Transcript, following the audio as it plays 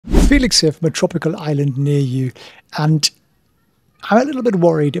Felix here from a tropical island near you, and I'm a little bit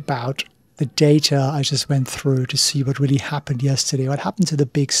worried about the data I just went through to see what really happened yesterday. What happened to the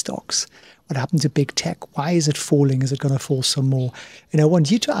big stocks? What happened to big tech? Why is it falling? Is it going to fall some more? And I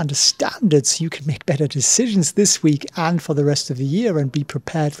want you to understand it so you can make better decisions this week and for the rest of the year and be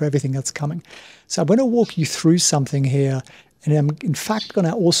prepared for everything that's coming. So I'm going to walk you through something here, and I'm in fact going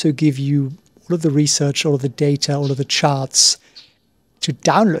to also give you all of the research, all of the data, all of the charts to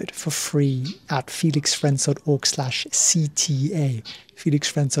download for free at felixfriends.org/CTA.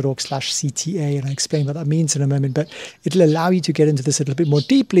 felixfriends.org/CTA, and I'll explain what that means in a moment, but it'll allow you to get into this a little bit more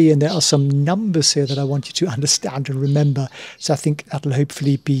deeply, and there are some numbers here that I want you to understand and remember, so I think that'll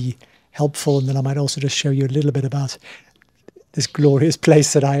hopefully be helpful, and then I might also just show you a little bit about this glorious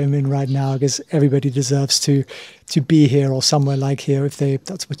place that I am in right now, because everybody deserves to be here or somewhere like here if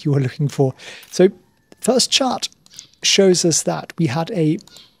that's what you are looking for. So first chart shows us that we had a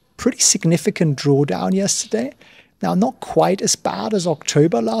pretty significant drawdown yesterday. Now, not quite as bad as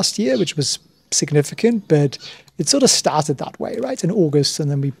October last year, which was significant, but it sort of started that way, right, in August, and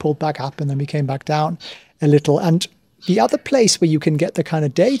then we pulled back up, and then we came back down a little. And the other place where you can get the kind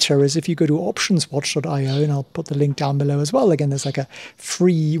of data is if you go to optionswatch.io, and I'll put the link down below as well. Again, there's like a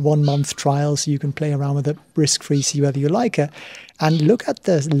free 1-month trial, so you can play around with it risk-free, see whether you like it, and look at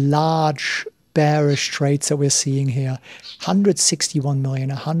the large bearish trades that we're seeing here. 161 million,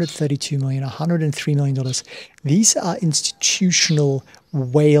 132 million, 103 million dollars. These are institutional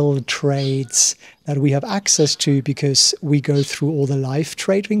whale trades that we have access to because we go through all the live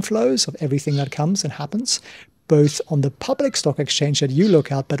trading flows of everything that comes and happens, both on the public stock exchange that you look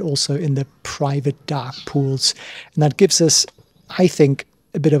at, but also in the private dark pools. And that gives us, I think,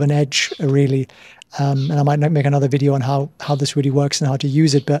 a bit of an edge, really. And I might make another video on how this really works and how to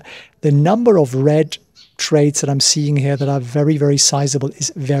use it. But the number of red trades that I'm seeing here that are very, very sizable is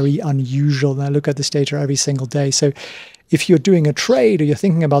very unusual. And I look at this data every single day. So if you're doing a trade or you're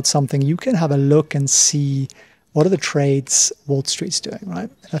thinking about something, you can have a look and see what are the trades Wall Street's doing, right?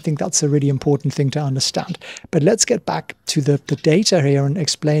 And I think that's a really important thing to understand. But let's get back to the data here and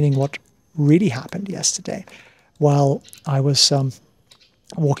explaining what really happened yesterday while I was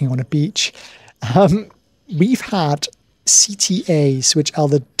walking on a beach. We've had CTAs, which are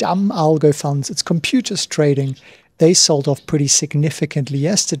the dumb algo funds. It's computers trading. They sold off pretty significantly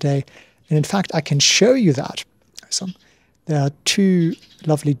yesterday. And in fact, I can show you that. There are two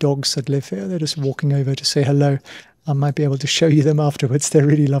lovely dogs that live here. They're just walking over to say hello. I might be able to show you them afterwards. They're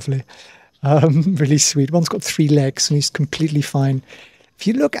really lovely. Really sweet. One's got 3 legs and he's completely fine. If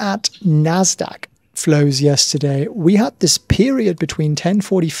you look at NASDAQ flows yesterday, we had this period between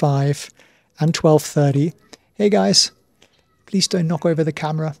 10:45 and 12:30. Hey guys, please don't knock over the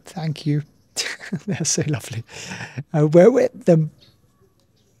camera. Thank you. They're so lovely.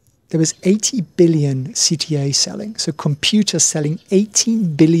 There was 80 billion CTA selling. So computers selling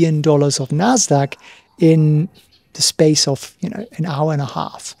 $18 billion of NASDAQ in the space of, an hour and a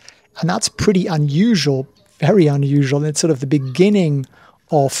half. And that's pretty unusual, very unusual. It's sort of the beginning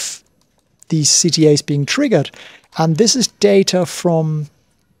of these CTAs being triggered. And this is data from,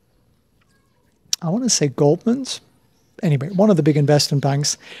 I want to say Goldman's. Anyway, one of the big investment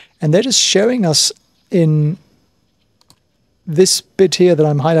banks. And they're just showing us in this bit here that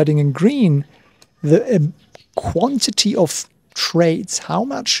I'm highlighting in green, the quantity of trades, how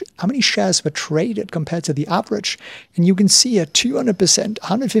many shares were traded compared to the average. And you can see a 200%,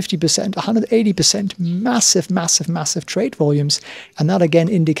 150%, 180%, massive, massive, massive trade volumes. And that again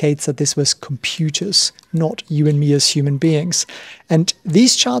indicates that this was computers, not you and me as human beings. And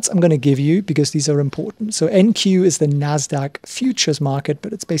these charts I'm going to give you because these are important. So NQ is the NASDAQ futures market,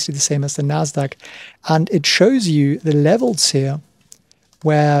 but it's basically the same as the NASDAQ. And it shows you the levels here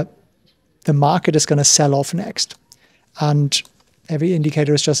where the market is going to sell off next. And every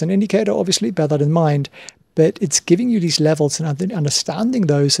indicator is just an indicator, obviously, bear that in mind. But it's giving you these levels and understanding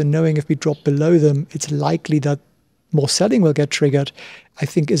those and knowing if we drop below them, it's likely that more selling will get triggered, I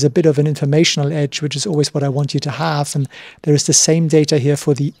think is a bit of an informational edge, which is always what I want you to have. And there is the same data here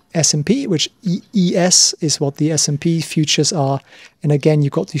for the S&P, which ES is what the S&P futures are. And again,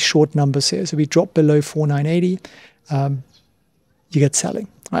 you've got these short numbers here. So we drop below 4980, you get selling.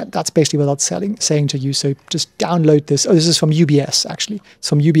 Right, that's basically what that's saying to you. So just download this. Oh, this is from UBS, actually. It's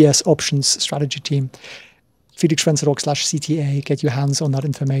from UBS Options Strategy Team. felixfriends.org/CTA. Get your hands on that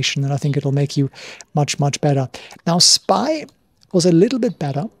information, and I think it'll make you much, much better. Now, SPY was a little bit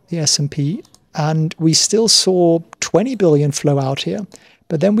better, the S&P, and we still saw 20 billion flow out here.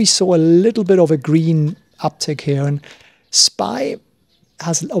 But then we saw a little bit of a green uptick here, and SPY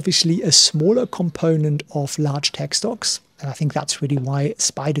has obviously a smaller component of large tech stocks. And I think that's really why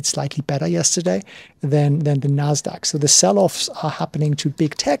SPY did slightly better yesterday than the NASDAQ. So the sell-offs are happening to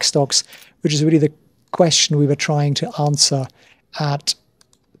big tech stocks, which is really the question we were trying to answer at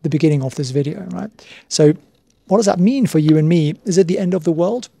the beginning of this video, right? So what does that mean for you and me? Is it the end of the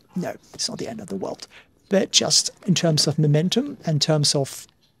world? No, it's not the end of the world. But just in terms of momentum, in terms of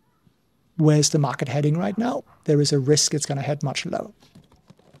where's the market heading right now, there is a risk it's going to head much lower.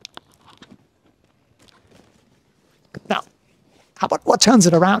 Now, how about what turns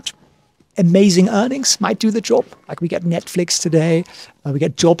it around? Amazing earnings might do the job. Like we get Netflix today, we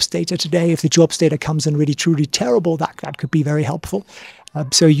get jobs data today. If the jobs data comes in really truly terrible, that could be very helpful.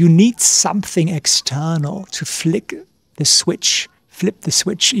 So you need something external to flip the switch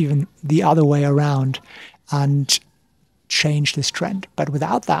even the other way around and change this trend. But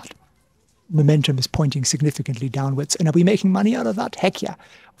without that, momentum is pointing significantly downwards. And are we making money out of that? Heck yeah,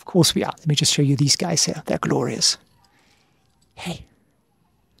 of course we are. Let me just show you these guys here. They're glorious. Hey,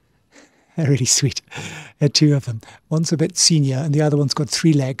 they're really sweet. There are two of them. One's a bit senior and the other one's got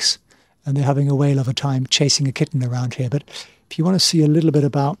 3 legs and they're having a whale of a time chasing a kitten around here. But if you want to see a little bit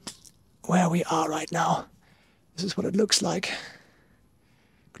about where we are right now, this is what it looks like.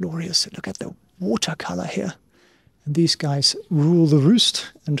 Glorious. Look at the watercolor here. And these guys rule the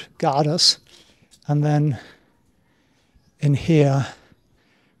roost and guard us. And then in here,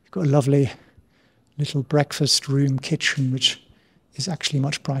 we've got a lovely little breakfast room kitchen, which is actually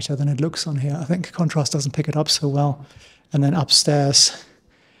much brighter than it looks on here. I think contrast doesn't pick it up so well. And then upstairs,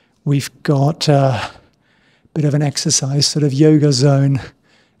 we've got a bit of an exercise sort of yoga zone.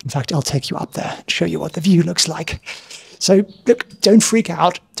 In fact, I'll take you up there and show you what the view looks like. So look, don't freak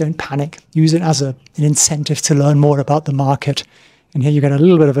out, don't panic. Use it as an incentive to learn more about the market. And here you get a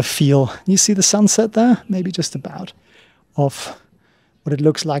little bit of a feel. You see the sunset there? Maybe just about, of what it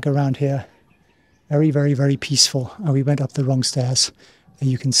looks like around here. Very, very, very peaceful. Oh, we went up the wrong stairs. There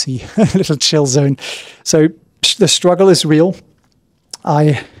you can see a little chill zone. So the struggle is real.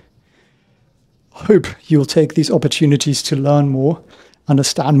 I hope you'll take these opportunities to learn more,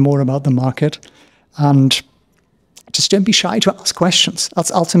 understand more about the market, and just don't be shy to ask questions.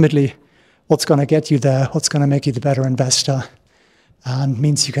 That's ultimately what's going to get you there, what's going to make you the better investor, and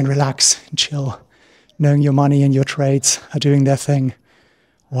means you can relax and chill, knowing your money and your trades are doing their thing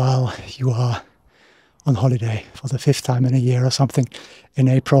while you are on holiday for the 5th time in a year or something in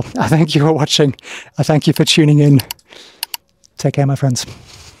April. I thank you for watching. I thank you for tuning in. Take care, my friends.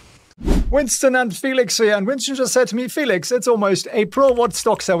 Winston and Felix here, and Winston just said to me, Felix, it's almost April. What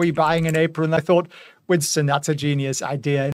stocks are we buying in April? And I thought, Winston, that's a genius idea.